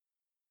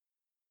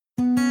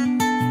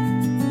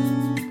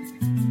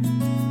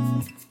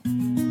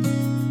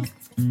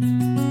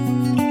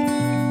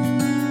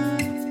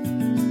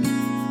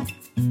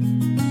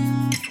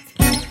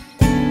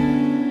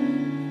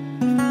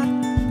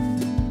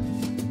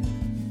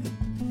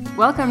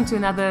Welcome to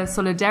another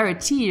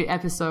SolidariTEA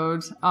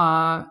episode,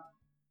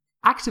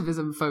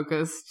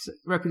 activism-focused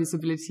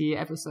reproducibility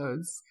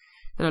episodes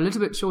that are a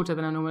little bit shorter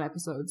than our normal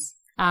episodes.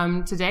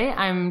 Today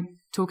I'm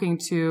talking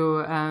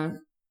to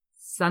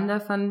Sander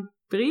van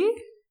Bree.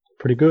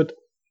 Pretty good.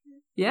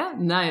 Yeah,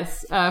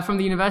 nice. From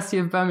the University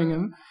of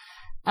Birmingham.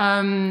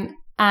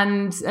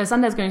 And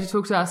Sander is going to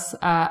talk to us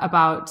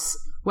about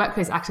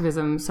workplace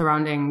activism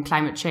surrounding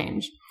climate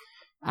change.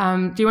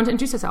 Do you want to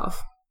introduce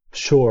yourself?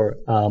 Sure.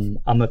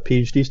 I'm a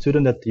PhD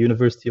student at the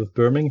University of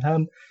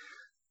Birmingham.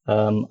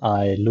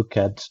 I look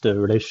at the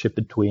relationship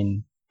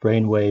between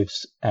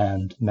brainwaves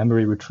and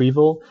memory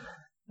retrieval,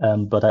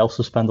 but I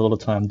also spend a lot of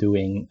time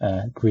doing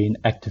green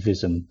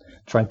activism,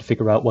 trying to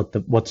figure out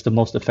what's the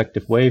most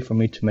effective way for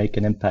me to make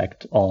an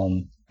impact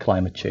on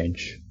climate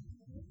change.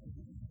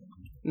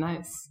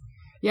 Nice.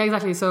 Yeah,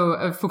 exactly.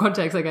 So for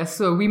context, I guess,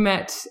 so we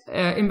met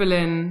in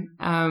Berlin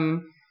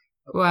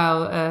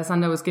while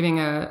Sander was giving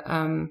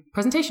a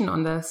presentation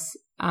on this,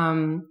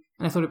 and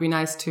I thought it'd be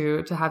nice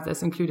to have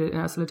this included in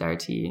our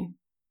SolidariTEA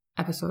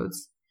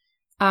episodes.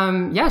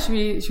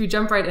 Should we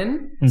jump right in?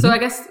 Mm-hmm. So I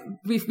guess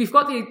we've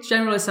got the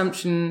general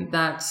assumption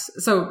that,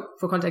 so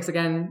for context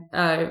again,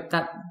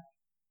 that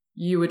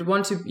you'd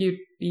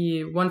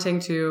be wanting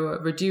to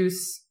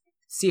reduce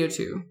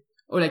CO2,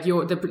 or like the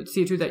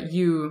CO2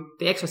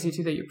 the extra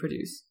CO2 that you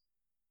produce.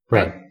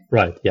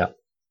 Right, yeah.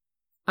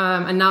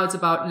 And now it's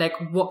about like,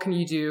 what can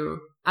you do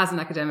as an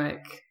academic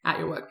at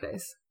your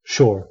workplace?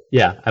 Sure.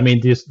 Yeah. I mean,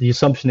 the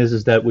assumption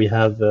is that we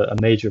have a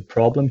major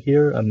problem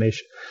here,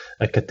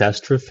 a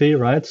catastrophe,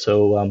 right?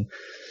 So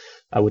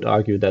I would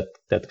argue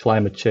that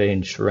climate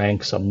change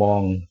ranks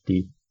among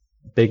the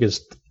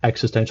biggest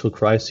existential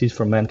crises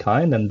for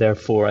mankind, and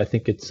therefore I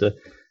think it's a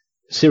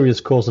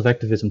serious cause of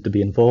activism to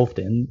be involved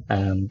in.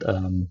 And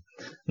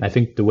I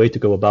think the way to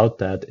go about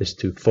that is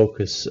to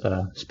focus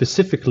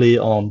specifically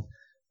on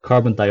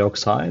carbon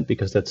dioxide,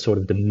 because that's sort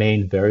of the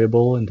main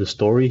variable in the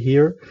story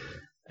here.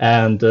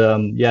 And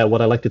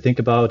what I like to think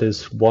about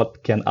is,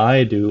 what can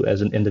I do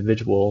as an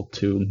individual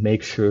to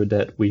make sure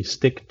that we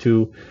stick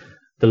to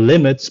the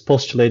limits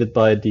postulated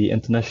by the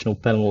International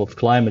Panel of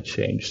Climate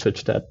Change,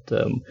 such that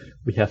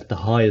we have the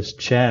highest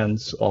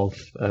chance of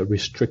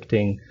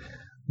restricting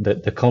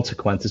the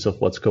consequences of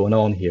what's going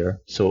on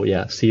here. So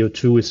yeah,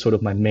 CO2 is sort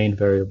of my main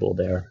variable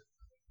there.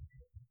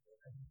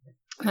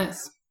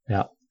 Nice.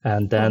 Yeah.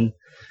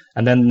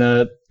 And then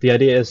the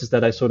idea is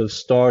that I sort of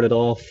started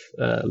off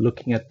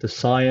looking at the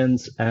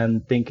science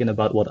and thinking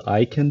about what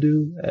I can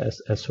do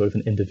as sort of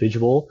an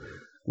individual.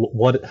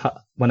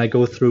 When I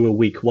go through a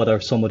week, what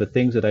are some of the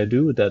things that I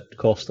do that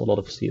cost a lot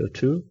of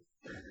CO2?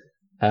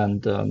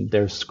 And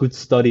there's good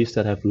studies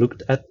that have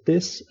looked at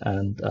this,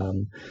 and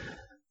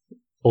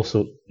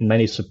also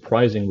many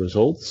surprising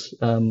results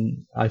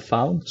I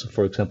found. So,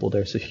 for example,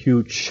 there's a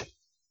huge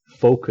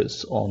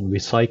focus on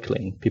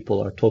recycling.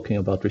 People are talking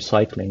about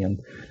recycling,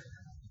 and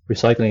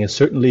recycling is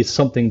certainly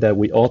something that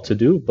we ought to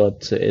do,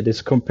 but it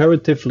is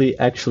comparatively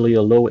actually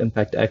a low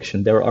impact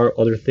action. There are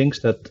other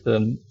things that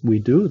we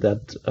do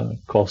that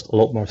cost a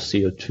lot more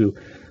CO2.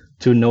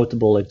 Two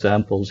notable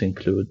examples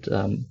include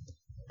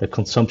the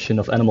consumption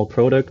of animal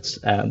products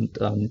and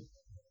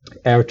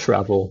air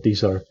travel.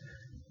 These are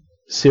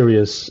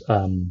serious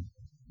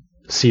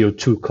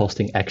CO2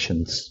 costing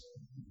actions.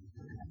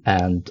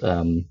 And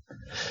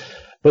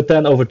but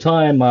then over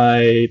time,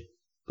 I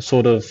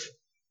sort of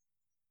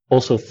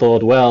also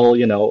thought, well,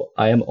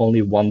 I am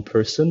only one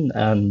person,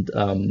 and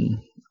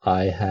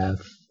I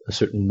have a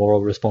certain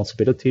moral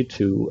responsibility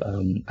to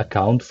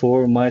account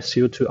for my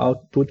CO2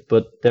 output,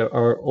 but there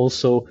are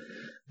also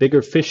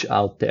bigger fish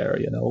out there.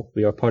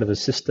 We are part of a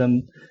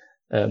system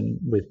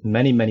with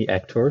many, many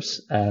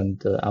actors,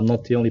 and I'm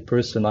not the only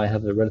person. I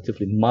have a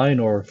relatively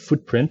minor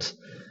footprint.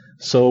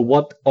 So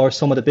what are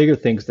some of the bigger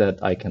things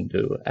that I can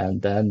do?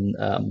 And then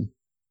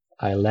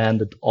I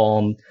landed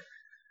on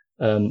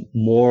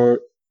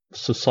more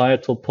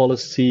societal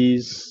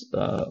policies,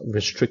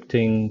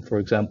 restricting, for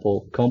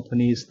example,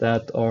 companies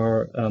that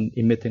are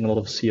emitting a lot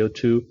of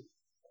CO2.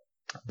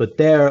 But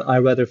there I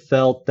rather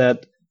felt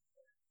that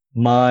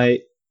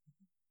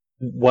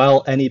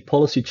while any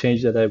policy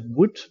change that I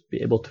would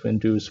be able to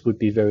induce would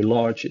be very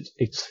large,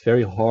 it's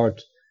very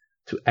hard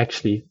to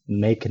actually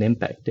make an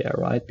impact there,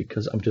 right?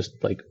 Because I'm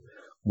just like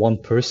one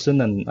person,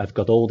 and I've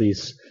got all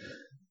these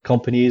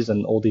companies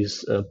and all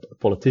these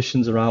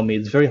politicians around me.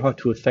 It's very hard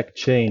to affect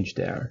change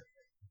there.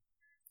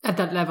 At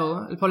that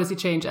level, policy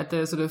change at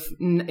the sort of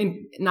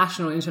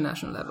national,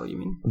 international level, you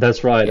mean?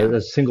 That's right. Yeah. As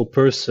a single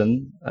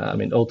person,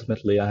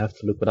 ultimately I have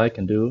to look what I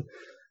can do.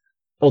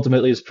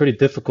 Ultimately, it's pretty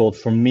difficult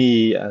for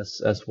me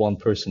as one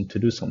person to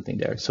do something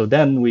there. So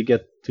then we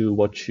get to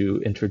what you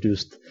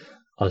introduced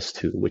us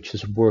to, which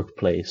is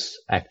workplace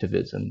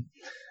activism,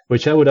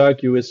 which I would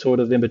argue is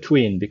sort of in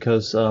between,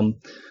 because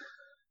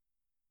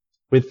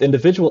with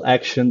individual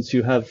actions,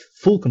 you have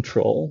full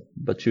control,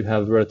 but you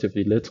have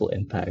relatively little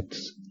impact.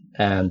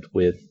 And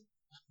with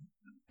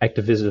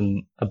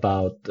activism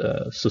about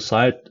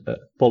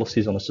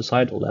policies on a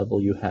societal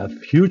level, you have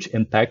huge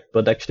impact,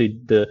 but actually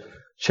the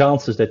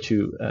chances that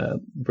you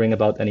bring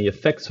about any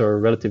effects are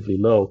relatively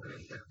low.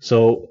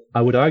 So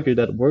I would argue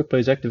that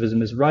workplace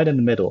activism is right in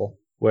the middle,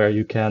 where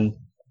you can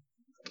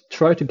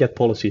try to get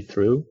policy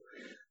through.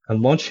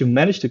 And once you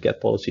manage to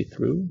get policy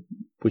through,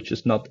 which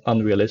is not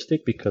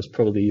unrealistic because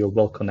probably you're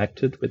well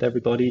connected with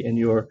everybody in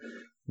your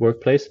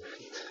workplace,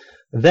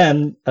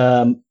 then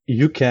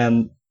you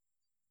can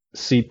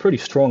see pretty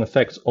strong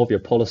effects of your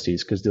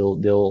policies because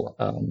they'll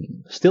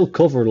still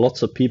cover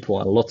lots of people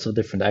and lots of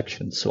different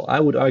actions. So I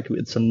would argue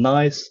it's a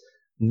nice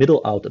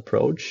middle out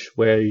approach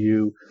where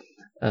you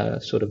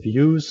sort of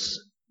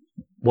use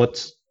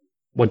what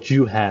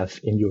you have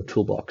in your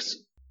toolbox.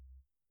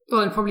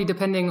 Well, and probably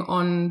depending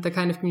on the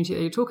kind of community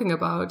that you're talking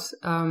about,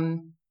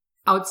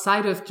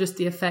 outside of just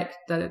the effect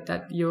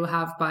that you'll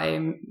have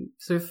by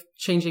sort of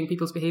changing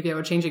people's behavior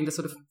or changing the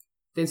sort of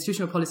the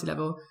institutional policy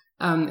level,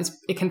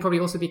 it can probably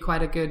also be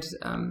quite a good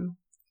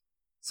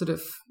sort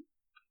of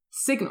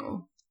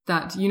signal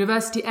that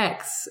University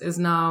X is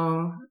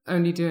now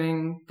only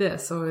doing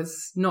this or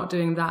is not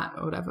doing that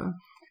or whatever.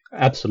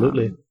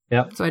 Absolutely,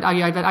 yeah. So I'd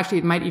argue that actually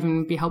it might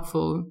even be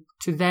helpful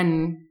to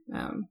then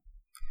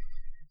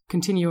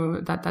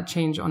continue that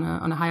change on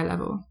a higher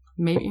level,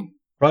 maybe.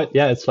 Right,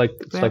 yeah, it's like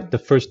the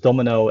first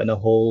domino in a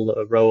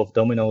whole row of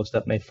dominoes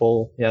that may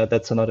fall. Yeah,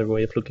 that's another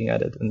way of looking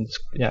at it, and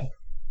yeah,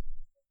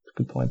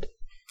 good point.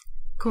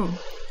 Cool.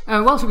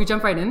 Well, should we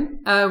jump right in?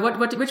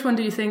 Which one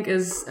do you think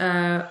is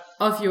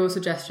of your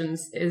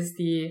suggestions is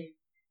the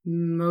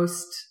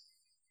most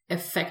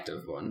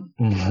effective one?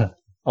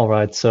 All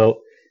right.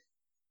 So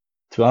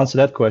to answer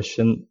that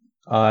question,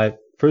 I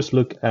first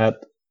look at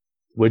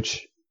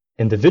which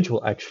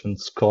individual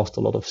actions cost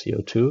a lot of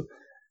CO2,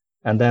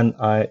 and then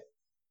I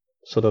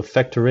sort of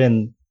factor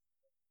in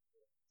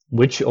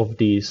which of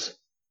these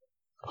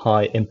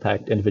high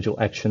impact individual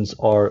actions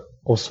are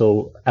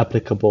also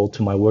applicable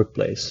to my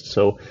workplace.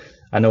 So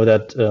I know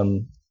that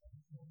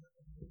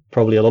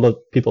probably a lot of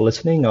people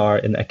listening are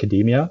in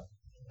academia,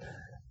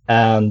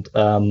 and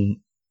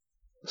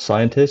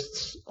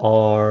scientists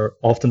are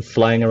often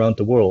flying around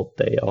the world.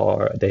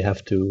 They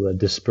have to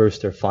disperse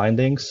their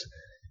findings.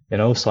 You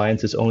know,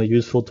 science is only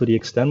useful to the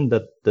extent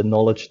that the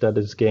knowledge that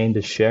is gained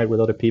is shared with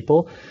other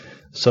people.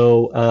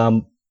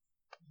 So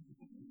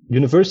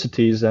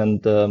universities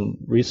and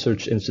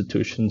research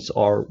institutions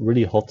are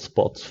really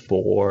hotspots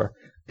for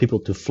people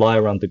to fly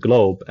around the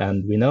globe.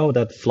 And we know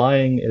that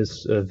flying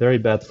is very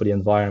bad for the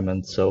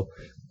environment. So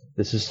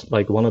this is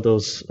like one of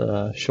those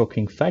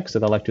shocking facts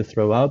that I like to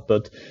throw out.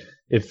 But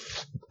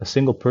if a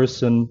single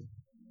person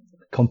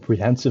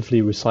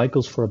comprehensively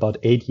recycles for about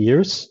 8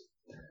 years,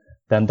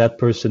 then that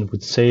person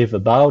would save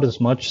about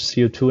as much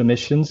CO2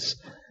 emissions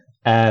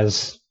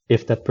as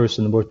if that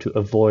person were to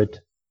avoid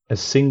a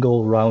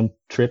single round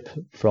trip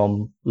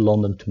from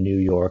London to New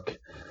York.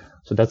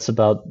 So that's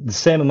about the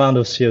same amount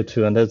of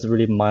CO2, and that's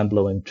really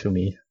mind-blowing to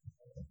me.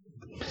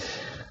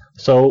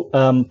 So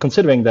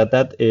considering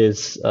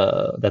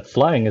that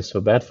flying is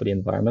so bad for the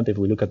environment, if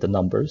we look at the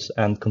numbers,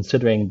 and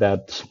considering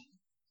that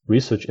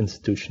research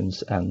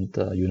institutions and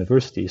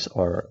universities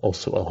are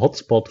also a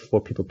hotspot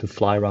for people to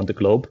fly around the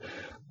globe,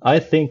 I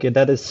think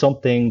that is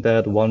something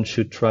that one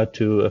should try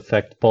to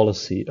affect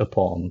policy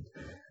upon.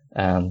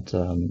 And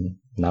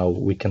now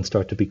we can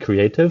start to be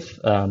creative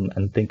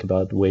and think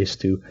about ways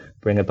to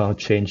bring about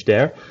change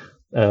there.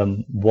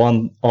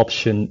 One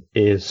option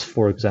is,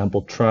 for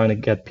example, trying to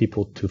get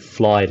people to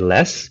fly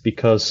less,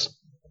 because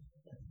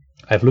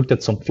I've looked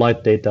at some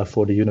flight data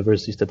for the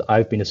universities that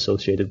I've been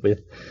associated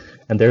with,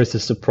 and there is a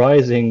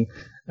surprising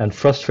and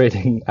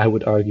frustrating, I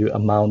would argue,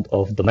 amount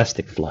of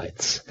domestic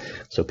flights.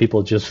 So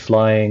people just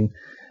flying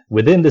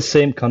within the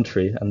same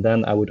country. And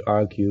then I would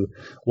argue,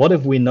 what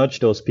if we nudge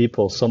those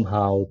people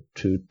somehow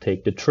to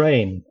take the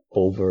train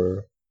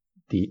over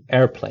the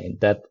airplane?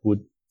 That would...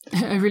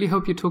 I really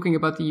hope you're talking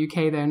about the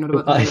UK there, not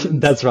about the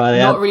Netherlands. That's right.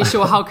 Not really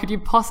sure how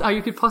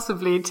you could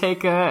possibly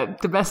take a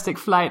domestic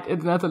flight in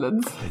the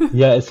Netherlands.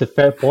 Yeah, it's a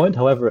fair point.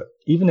 However,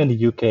 even in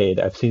the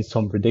UK, I've seen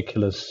some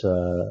ridiculous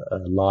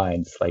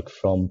lines, like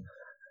from,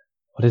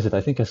 what is it?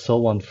 I think I saw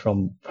one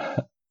from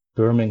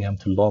Birmingham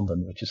to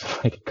London, which is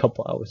like a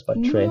couple hours by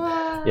train.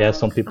 What? Yeah,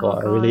 some people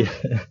are really...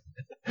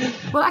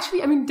 Well,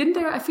 actually, I mean, didn't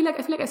there? I feel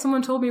like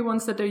someone told me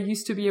once that there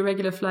used to be a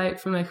regular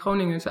flight from like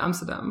Groningen to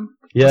Amsterdam,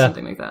 or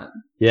something like that.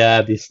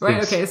 Yeah, these things.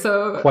 Right. Okay.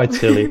 So quite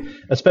silly,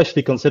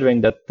 especially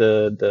considering that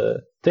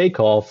the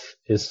takeoff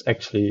is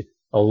actually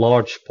a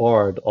large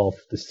part of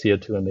the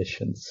CO2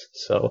 emissions.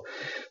 So,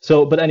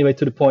 but anyway,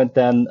 to the point.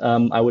 Then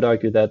I would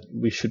argue that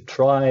we should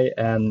try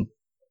and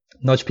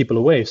nudge people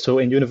away. So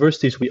in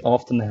universities, we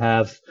often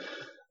have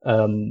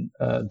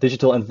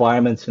digital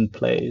environments in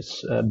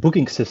place,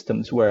 booking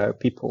systems where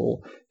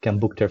people can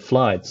book their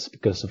flights,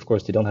 because of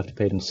course they don't have to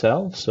pay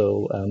themselves.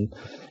 So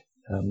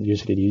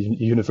usually the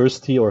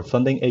university or a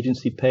funding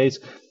agency pays.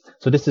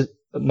 So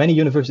many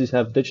universities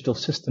have digital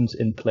systems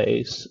in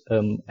place,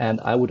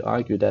 and I would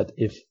argue that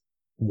if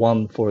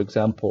one, for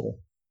example,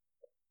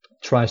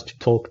 tries to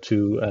talk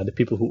to the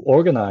people who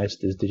organize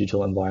this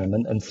digital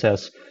environment and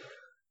says,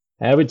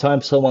 Every time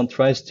someone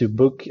tries to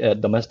book a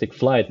domestic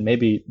flight,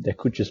 maybe there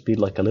could just be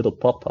like a little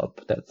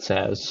pop-up that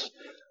says,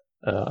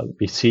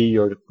 we see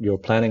you're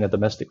planning a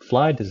domestic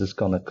flight. This is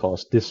going to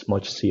cost this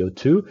much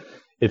CO2.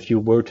 If you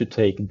were to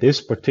take this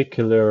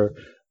particular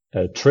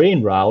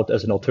train route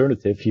as an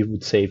alternative, you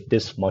would save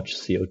this much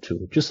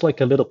CO2, just like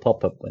a little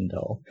pop-up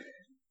window.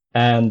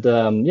 And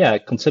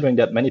considering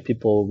that many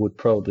people would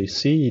probably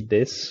see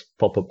this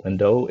pop-up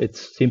window, it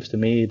seems to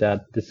me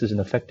that this is an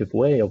effective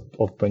way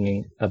of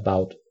bringing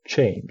about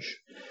change.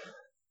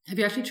 Have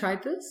you actually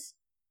tried this?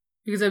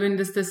 Because I mean,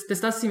 this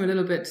does seem a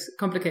little bit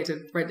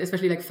complicated, right?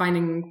 Especially like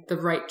finding the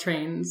right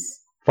trains.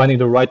 Finding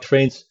the right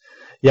trains.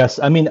 Yes,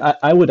 I mean,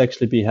 I would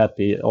actually be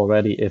happy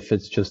already if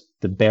it's just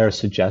the bare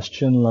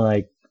suggestion,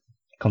 like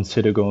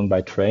consider going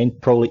by train.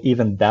 Probably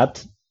even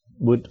that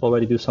would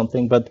already do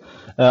something. But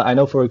I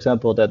know, for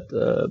example, that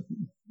the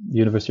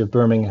University of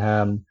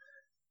Birmingham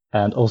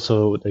and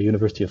also the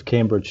University of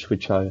Cambridge,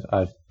 which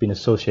I've been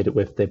associated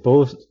with, they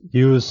both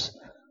use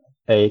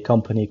a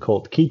company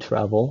called Key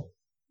Travel.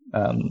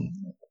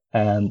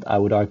 And I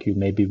would argue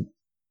maybe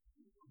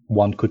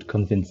one could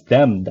convince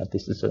them that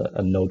this is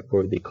a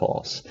noteworthy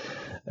cause,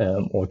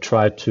 or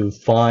try to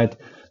find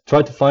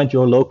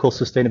your local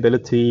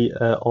sustainability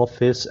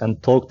office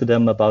and talk to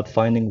them about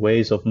finding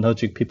ways of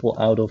nudging people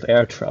out of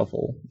air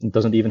travel. It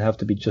doesn't even have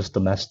to be just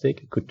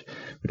domestic. It could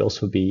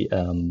also be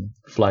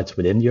flights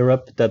within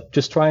Europe that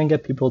just try and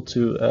get people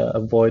to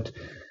avoid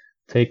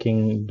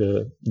taking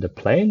the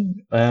plane.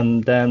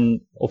 And then,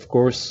 of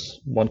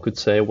course, one could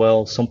say,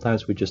 well,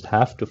 sometimes we just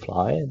have to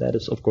fly. That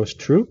is, of course,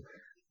 true.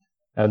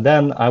 And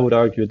then I would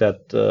argue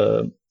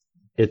that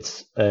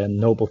it's a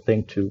noble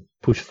thing to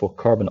push for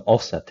carbon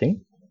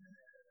offsetting,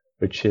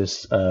 which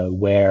is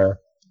where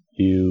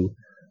you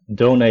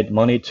donate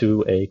money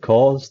to a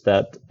cause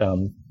that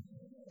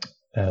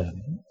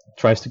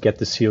tries to get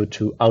the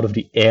CO2 out of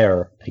the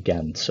air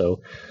again.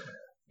 So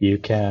you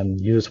can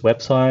use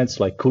websites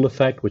like Cool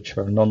Effect, which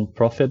are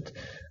non-profit,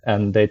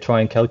 and they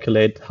try and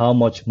calculate how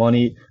much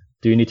money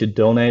do you need to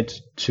donate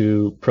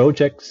to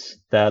projects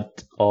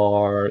that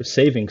are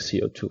saving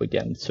CO2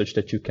 again, such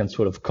that you can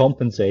sort of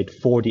compensate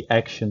for the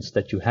actions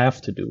that you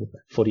have to do,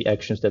 for the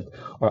actions that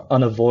are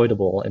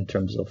unavoidable in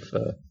terms of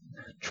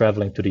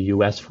traveling to the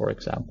US, for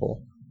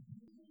example.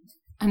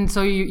 And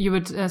so you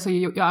would, so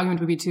your argument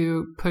would be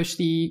to push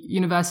the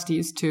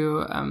universities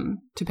to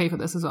pay for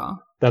this as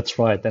well. That's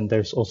right. And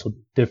there's also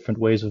different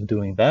ways of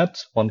doing that.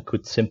 One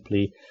could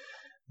simply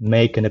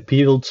make an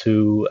appeal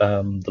to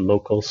the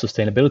local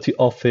sustainability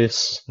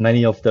office.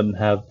 Many of them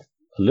have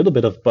a little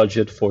bit of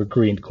budget for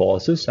green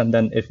causes. And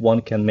then if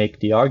one can make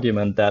the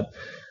argument that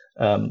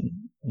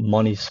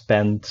money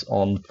spent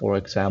on, for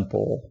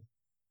example,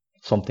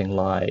 something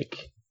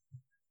like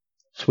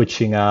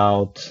switching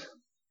out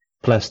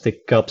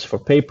plastic cups for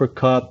paper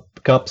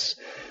cups,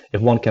 if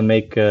one can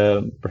make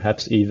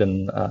perhaps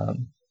even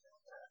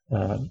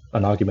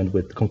an argument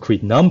with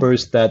concrete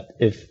numbers, that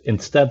if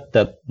instead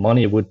that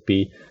money would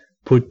be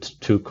put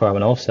to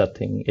carbon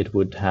offsetting, it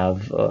would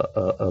have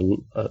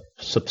a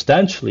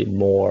substantially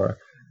more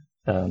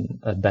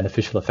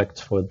beneficial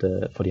effects for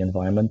the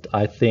environment.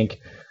 I think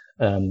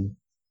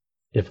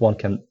if one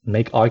can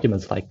make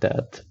arguments like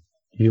that,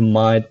 you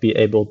might be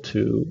able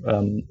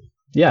to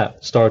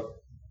start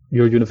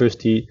your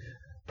university,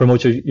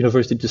 promote your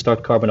university to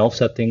start carbon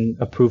offsetting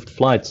approved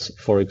flights,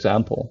 for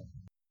example.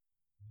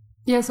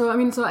 Yeah, so I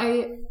mean, so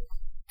I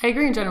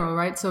agree in general,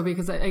 right? So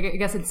because I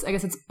guess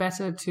it's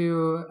better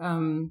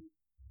to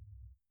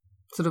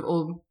sort of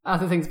all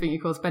other things being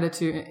equal, it's better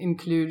to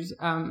include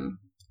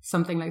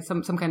something like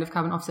some kind of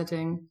carbon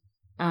offsetting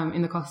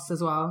in the costs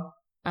as well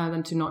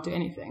than to not do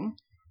anything.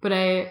 But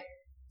I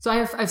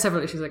have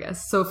several issues, I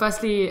guess. So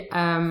firstly,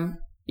 kind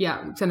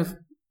of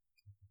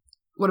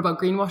what about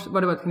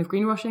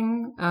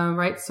greenwashing,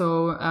 right?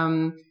 So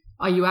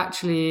are you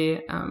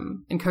actually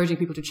encouraging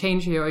people to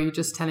change here, or are you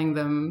just telling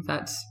them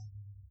that,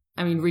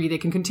 I mean, really they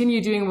can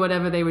continue doing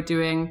whatever they were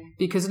doing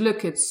because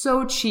look, it's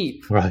so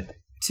cheap, right,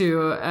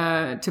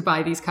 to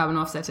buy these carbon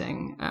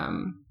offsetting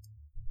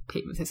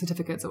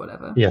certificates or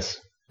whatever? Yes.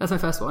 That's my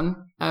first one.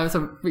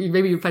 So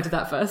maybe you reply to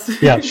that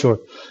first. Yeah, sure.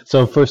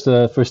 So first,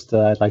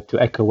 I'd like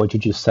to echo what you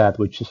just said,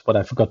 which is what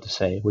I forgot to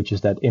say, which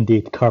is that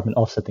indeed carbon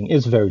offsetting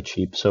is very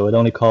cheap. So it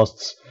only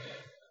costs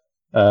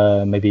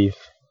maybe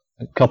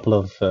a couple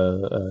of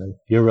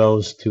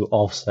euros to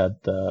offset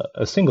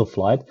a single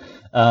flight.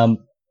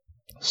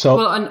 So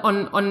well,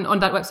 on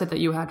that website that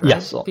you had, right?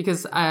 Yes.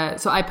 Because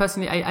so I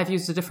personally I've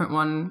used a different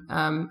one,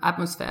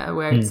 Atmosphere,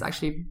 where it's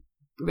actually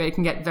where it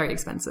can get very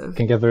expensive.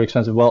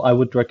 Well, I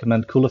would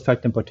recommend Cool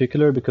Effect in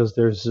particular because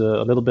there's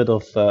a little bit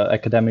of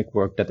academic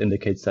work that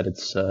indicates that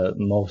it's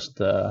most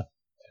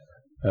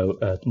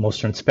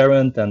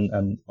transparent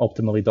and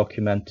optimally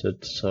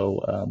documented. So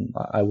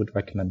I would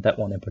recommend that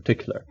one in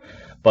particular.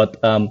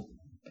 But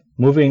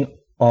moving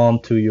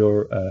on to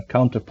your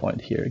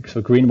counterpoint here.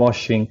 So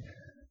greenwashing,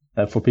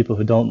 for people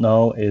who don't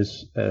know,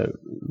 is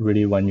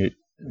really when you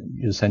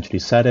essentially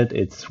said it.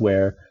 It's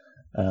where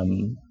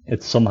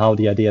it's somehow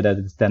the idea that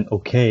it's then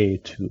okay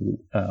to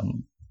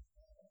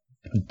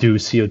do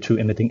CO2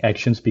 emitting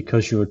actions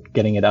because you're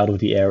getting it out of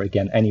the air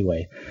again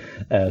anyway.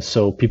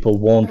 So people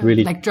won't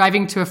really like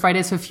driving to a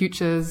Fridays for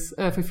future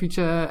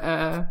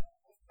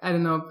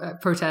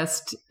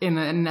protest in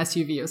an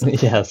SUV or something.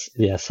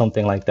 Yes,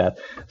 something like that.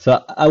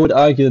 So I would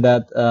argue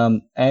that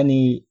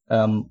any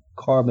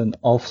carbon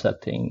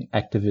offsetting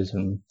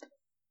activism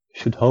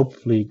should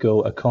hopefully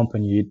go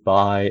accompanied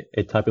by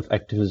a type of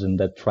activism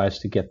that tries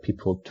to get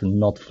people to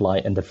not fly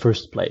in the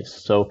first place.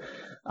 So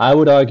I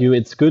would argue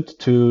it's good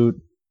to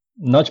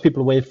nudge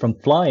people away from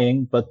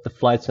flying, but the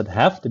flights that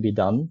have to be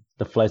done,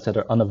 the flights that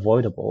are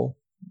unavoidable,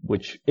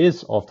 which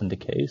is often the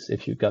case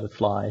if you've got to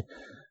fly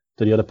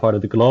to the other part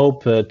of the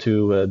globe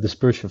to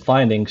disperse your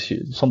findings,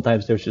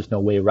 sometimes there's just no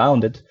way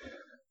around it.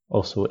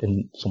 Also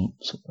in some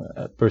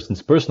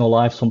person's personal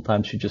life,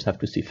 sometimes you just have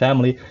to see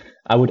family.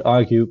 I would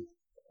argue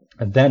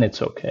and then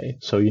it's okay.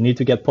 So you need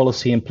to get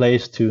policy in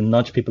place to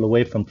nudge people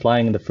away from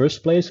flying in the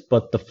first place,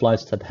 but the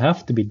flights that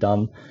have to be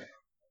done,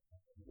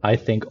 I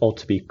think, ought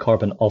to be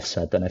carbon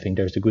offset. And I think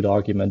there's a good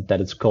argument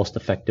that it's cost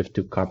effective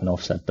to carbon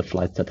offset the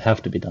flights that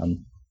have to be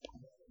done.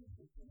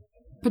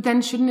 But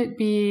then shouldn't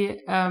the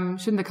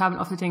carbon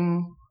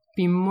offsetting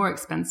be more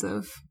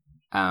expensive?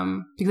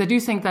 Because I do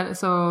think that,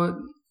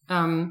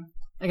 again,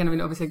 I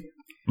mean, obviously,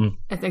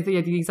 I think the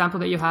example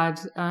that you had,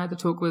 the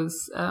talk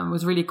was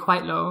really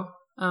quite low,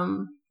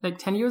 like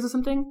 10 euros or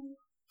something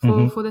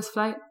for this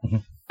flight.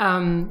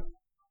 Mm-hmm.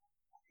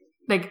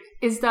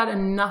 Is that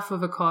enough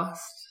of a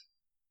cost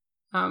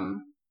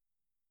to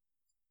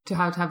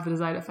have the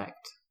desired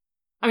effect?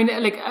 I mean,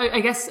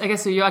 I guess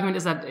so your argument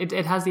is that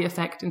it has the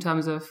effect in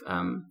terms of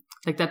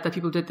that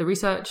people did the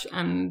research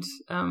and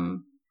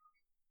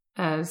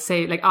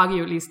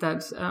argue at least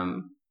that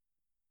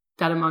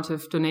that amount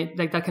of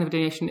that kind of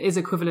donation is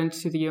equivalent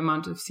to the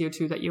amount of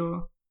CO2 that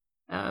you're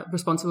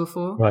responsible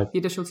for, right. The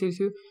additional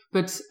CO2.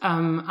 But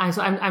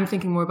I'm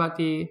thinking more about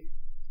the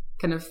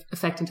kind of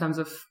effect in terms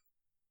of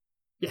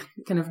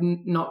kind of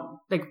not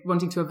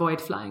wanting to avoid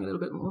flying a little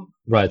bit more.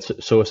 Right.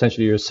 So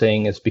essentially, you're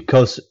saying it's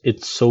because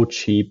it's so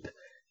cheap,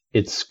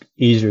 it's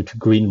easier to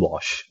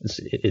greenwash.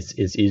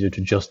 It's easier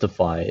to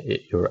justify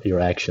your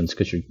actions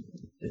because you're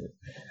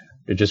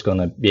just going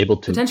to be able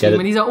to potentially. I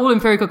mean, these are all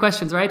empirical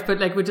questions, right? But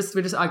we're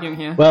just arguing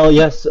here. Well,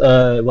 yes.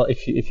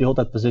 If you hold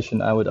that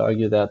position, I would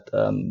argue that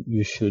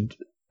you should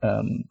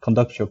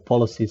conduct your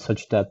policy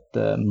such that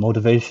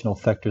motivational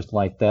factors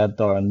like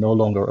that are no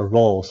longer a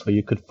role. So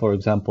you could, for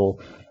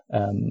example,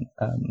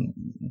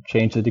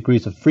 change the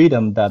degrees of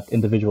freedom that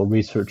individual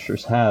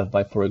researchers have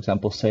by, for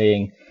example,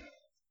 saying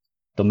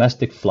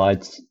domestic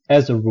flights,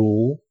 as a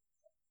rule,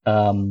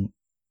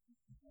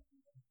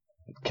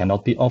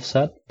 cannot be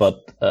offset, but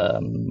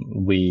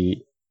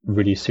we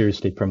really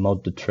seriously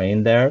promote the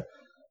train there,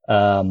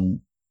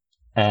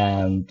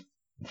 and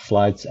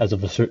flights as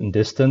of a certain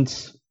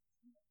distance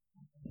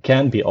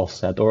can be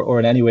offset, or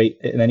in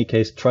any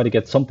case, try to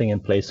get something in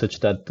place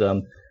such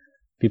that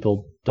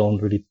people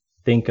don't really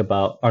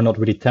are not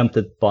really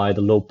tempted by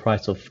the low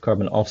price of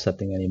carbon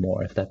offsetting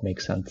anymore, if that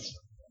makes sense.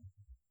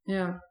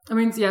 Yeah, I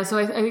mean, yeah. So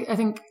I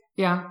think,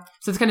 yeah.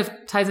 So this kind of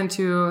ties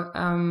into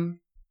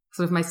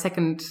sort of my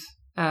second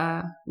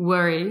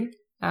worry.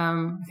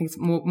 I think it's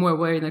more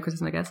worry than a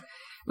criticism, I guess,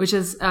 which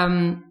is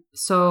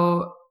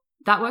so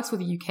that works for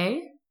the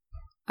UK,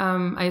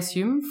 I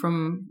assume,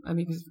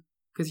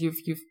 because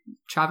you've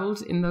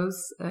traveled in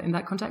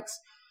that context.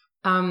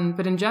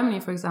 But in Germany,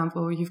 for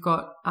example, you've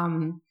got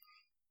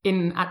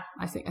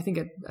I think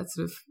at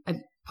sort of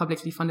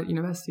publicly funded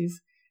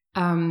universities,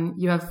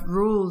 you have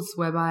rules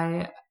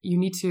whereby you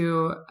need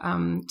to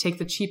take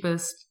the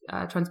cheapest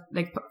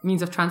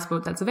means of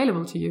transport that's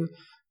available to you.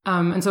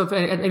 And so,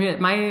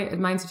 at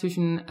my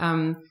institution,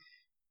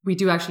 we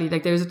do actually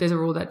there's a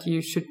rule that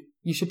you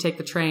should take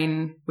the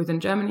train within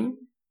Germany.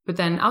 But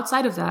then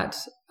outside of that,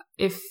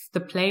 if the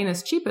plane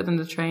is cheaper than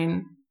the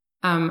train,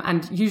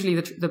 and usually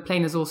the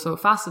plane is also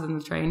faster than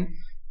the train,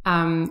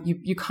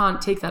 you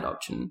can't take that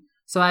option.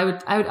 So I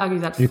would argue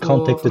that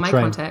for my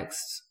context.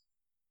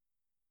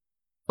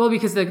 Well,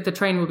 because the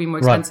train will be more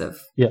expensive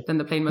than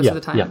the plane most of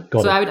the time. Yeah,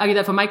 I would argue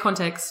that for my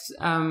context,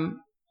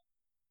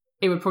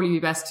 it would probably be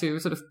best to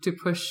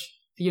push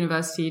the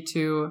university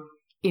to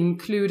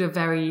include a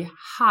very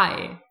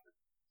high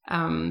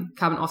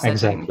carbon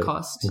offsetting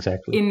cost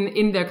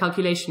in their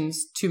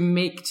calculations to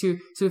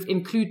sort of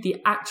include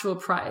the actual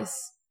price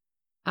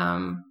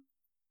a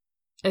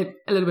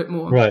little bit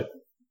more. Right.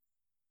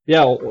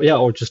 Yeah,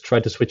 or just try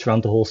to switch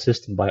around the whole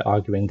system by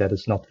arguing that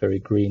it's not very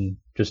green.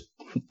 Just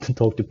to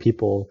talk to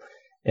people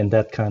in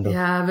that kind of...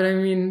 Yeah, but I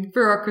mean,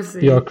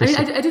 bureaucracy.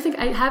 I do think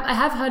I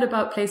have heard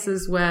about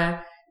places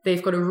where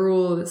they've got a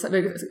rule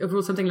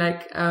something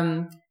like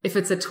if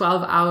it's a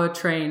 12-hour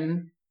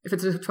train,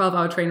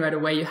 right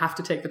away, you have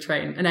to take the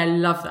train. And I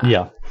love that.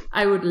 Yeah.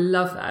 I would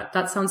love that.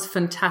 That sounds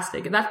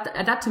fantastic.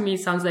 That to me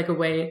sounds like a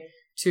way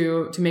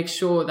to make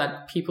sure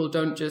that people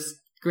don't just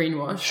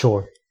greenwash.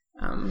 Sure.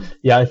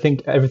 I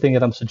think everything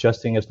that I'm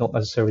suggesting is not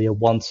necessarily a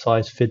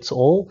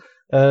one-size-fits-all.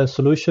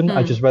 solution.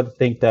 I just rather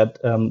think that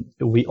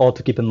we ought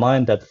to keep in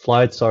mind that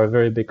flights are a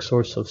very big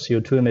source of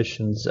CO2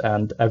 emissions,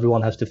 and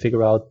everyone has to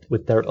figure out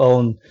with their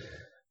own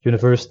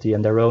university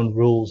and their own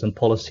rules and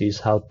policies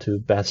how to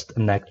best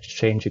enact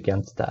change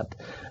against that.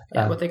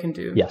 What they can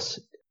do. Yes.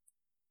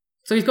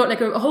 So he's got like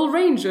a whole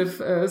range of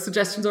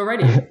suggestions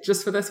already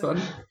just for this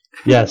one.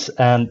 Yes,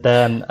 and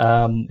then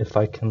if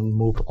I can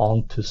move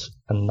on to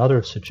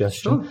another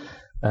suggestion.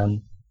 Sure.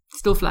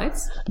 Still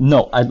flights?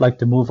 No, I'd like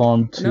to move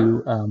on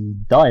to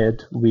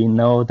diet. We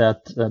know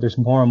that there's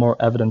more and more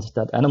evidence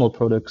that animal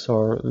products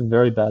are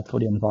very bad for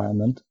the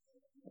environment.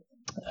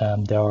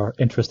 There are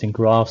interesting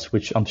graphs,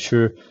 which I'm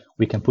sure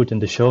we can put in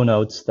the show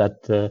notes,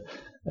 that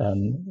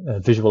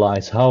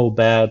visualize how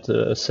bad,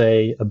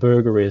 say, a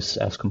burger is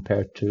as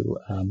compared to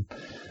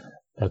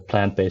a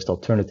plant-based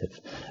alternative.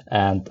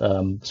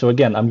 And so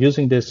again, I'm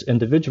using this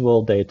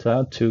individual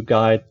data to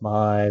guide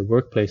my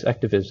workplace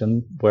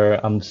activism, where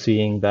I'm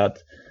seeing that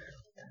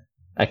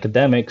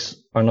academics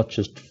are not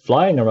just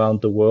flying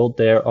around the world,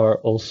 they are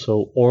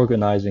also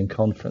organizing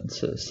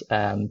conferences.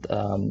 And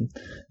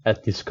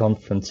at these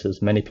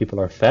conferences, many people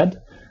are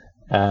fed.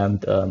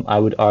 And I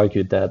would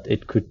argue that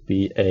it could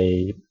be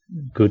a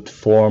good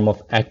form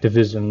of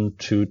activism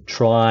to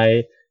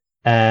try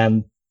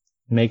and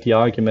make the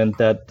argument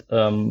that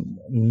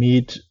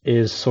meat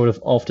is sort of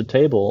off the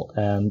table,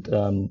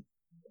 and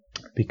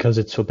because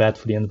it's so bad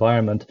for the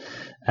environment.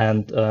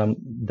 And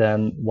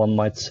then one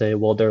might say,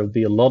 well, there will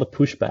be a lot of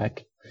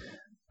pushback.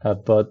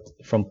 But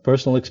from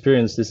personal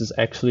experience, this is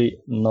actually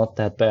not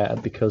that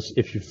bad, because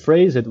if you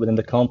phrase it within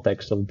the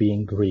context of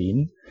being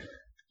green,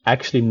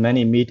 actually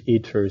many meat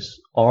eaters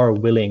are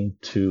willing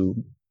to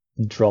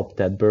drop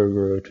that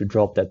burger, to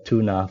drop that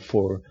tuna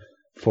for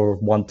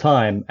one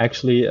time.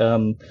 Actually,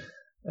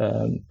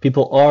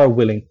 people are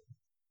willing.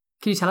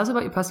 Can you tell us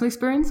about your personal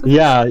experience?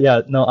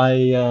 Yeah. No,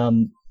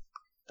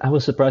 I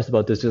was surprised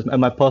about this. At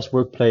my past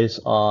workplace,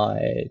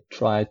 I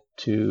tried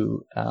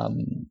to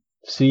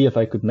see if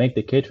I could make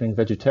the catering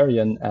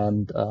vegetarian,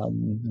 and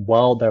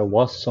while there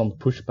was some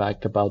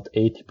pushback, about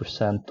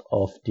 80%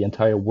 of the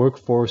entire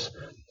workforce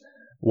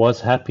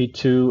was happy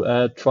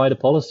to try the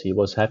policy,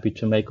 was happy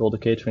to make all the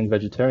catering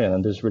vegetarian,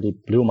 and this really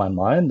blew my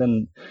mind.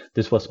 And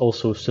this was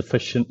also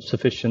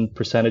sufficient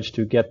percentage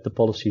to get the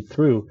policy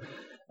through.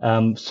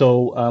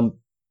 So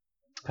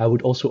I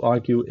would also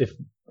argue, if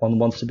one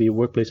wants to be a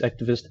workplace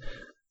activist,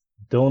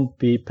 don't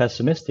be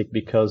pessimistic,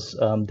 because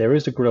there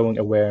is a growing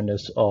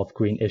awareness of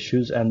green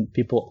issues, and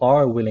people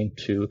are willing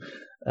to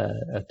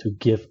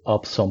give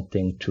up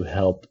something to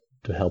help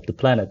the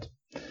planet.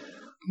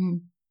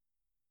 Mm.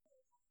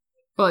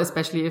 Well,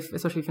 especially if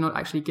you're not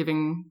actually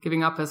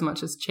giving up as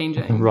much as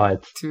changing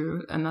right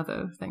to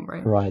another thing,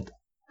 right? Right.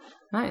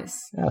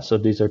 Nice. Yeah. So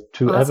these are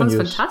two that avenues.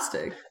 Sounds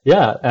fantastic.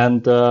 Yeah,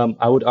 and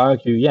I would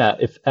argue,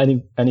 if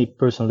any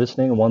person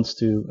listening wants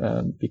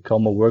to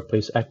become a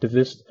workplace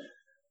activist,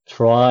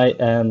 try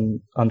and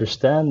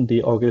understand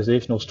the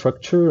organizational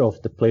structure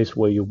of the place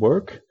where you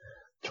work.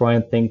 Try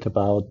and think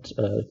about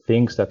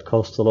things that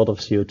cost a lot of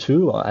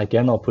CO2.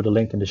 Again, I'll put a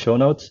link in the show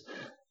notes.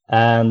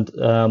 And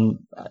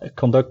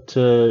conduct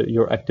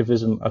your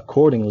activism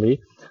accordingly.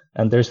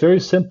 And there's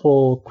very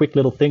simple, quick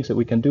little things that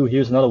we can do.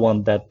 Here's another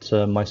one that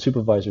my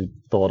supervisor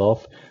thought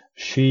of.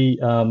 She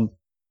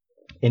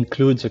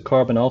includes a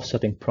carbon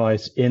offsetting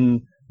price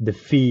in the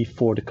fee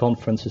for the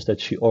conferences that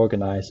she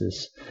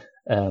organizes.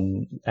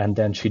 And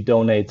then she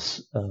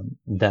donates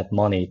that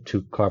money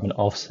to carbon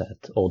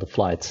offset all the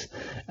flights.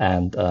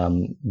 And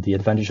the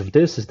advantage of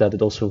this is that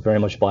it also very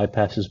much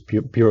bypasses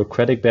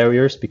bureaucratic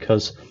barriers,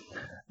 because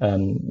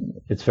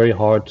it's very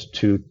hard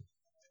to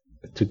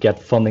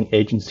get funding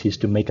agencies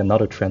to make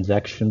another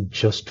transaction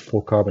just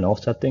for carbon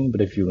offsetting.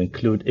 But if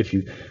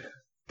you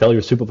tell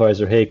your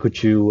supervisor, hey,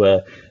 could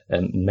you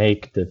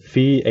make the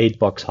fee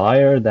 $8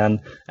 higher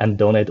and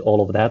donate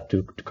all of that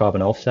to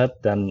carbon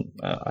offset, then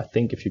I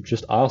think if you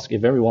just ask,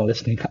 if everyone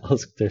listening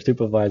asks their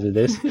supervisor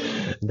this,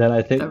 then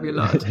I think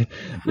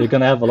you're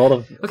going to have a lot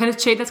of... Well,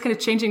 that's kind of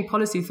changing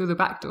policy through the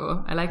back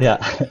door. I like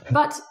that.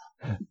 But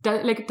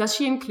does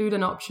she include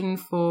an option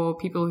for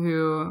people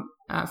who,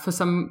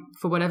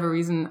 for whatever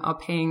reason, are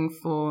paying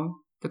for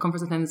the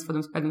conference attendance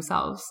by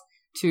themselves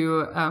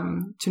to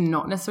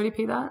not necessarily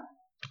pay that?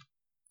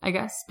 I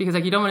guess, because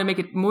you don't want to make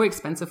it more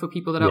expensive for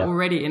people that are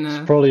already in a...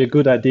 It's probably a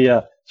good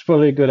idea.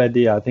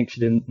 I think she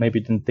didn't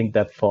think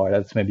that far.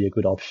 That's maybe a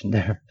good option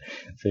there.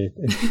 So, you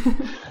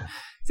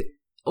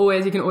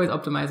can always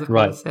optimize, of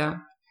course.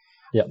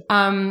 Yeah.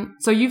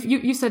 So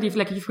you said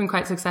you've been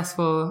quite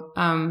successful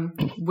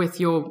with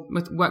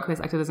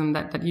workplace activism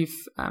that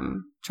you've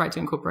tried to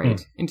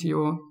incorporate into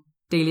your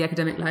daily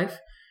academic life.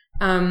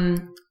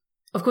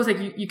 Of course,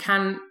 you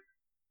can.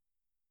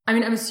 I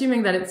mean, I'm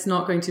assuming that it's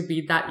not going to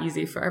be that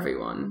easy for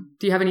everyone.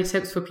 Do you have any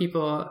tips for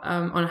people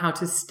on how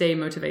to stay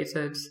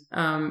motivated,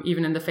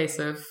 even in the face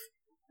of,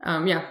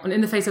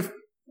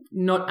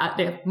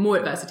 more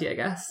adversity, I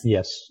guess?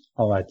 Yes.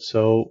 All right.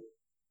 So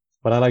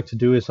what I like to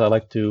do is I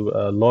like to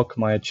log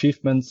my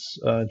achievements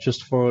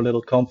just for a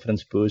little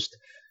confidence boost.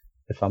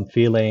 If I'm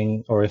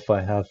feeling, or if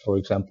I have, for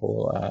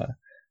example,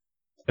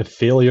 a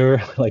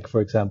failure, like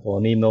for example,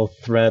 an email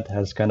thread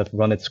has kind of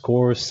run its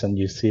course and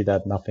you see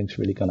that nothing's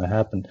really going to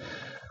happen.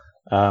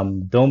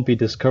 Don't be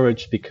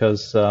discouraged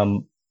because, I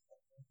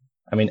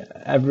mean,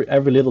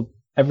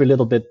 every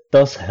little bit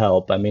does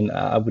help. I mean,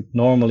 I would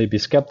normally be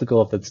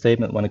skeptical of that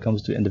statement when it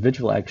comes to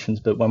individual actions,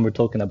 but when we're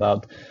talking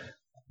about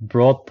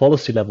broad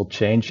policy level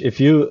change, if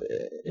you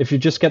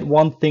just get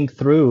one thing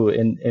through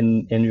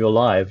in your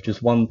life,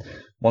 just one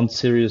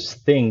serious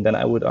thing, then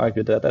I would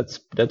argue that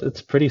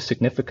it's pretty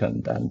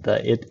significant, and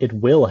it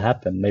will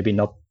happen. Maybe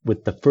not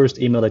with the first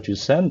email that you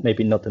send,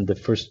 maybe not in the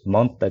first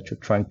month that you're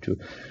trying to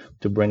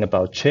bring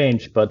about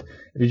change, but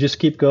if you just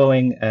keep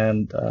going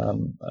and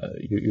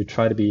you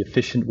try to be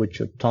efficient with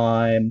your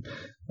time,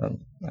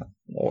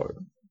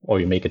 or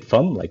you make it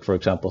fun. Like for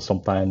example,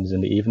 sometimes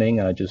in the evening,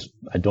 I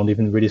don't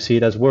even really see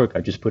it as work.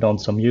 I just put on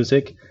some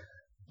music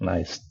and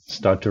I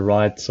start to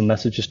write some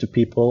messages to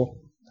people.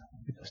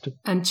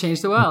 And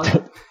change the world.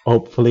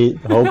 hopefully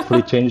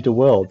change the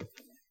world.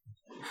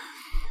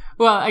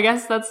 Well, I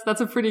guess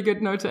that's a pretty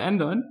good note to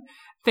end on.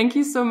 Thank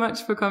you so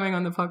much for coming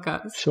on the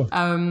podcast. Sure.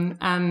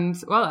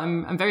 And well,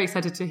 I'm very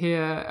excited to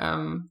hear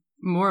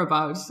more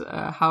about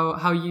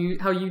how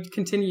you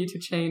continue to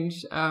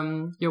change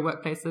your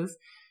workplaces.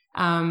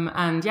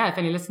 And yeah, if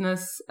any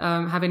listeners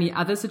have any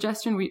other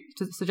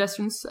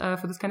suggestions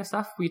for this kind of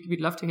stuff,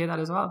 we'd love to hear that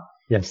as well.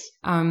 Yes.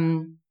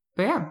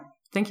 But yeah,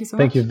 thank you so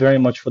much. Thank you very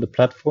much for the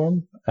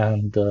platform,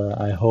 and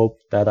I hope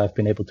that I've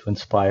been able to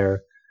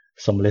inspire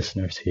some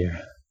listeners here.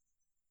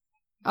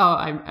 Oh,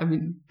 I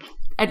mean,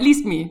 at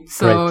least me.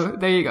 So Great.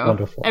 There you go.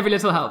 Wonderful. Every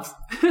little helps.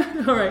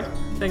 All right.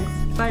 Thanks.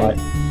 Bye.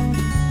 Bye.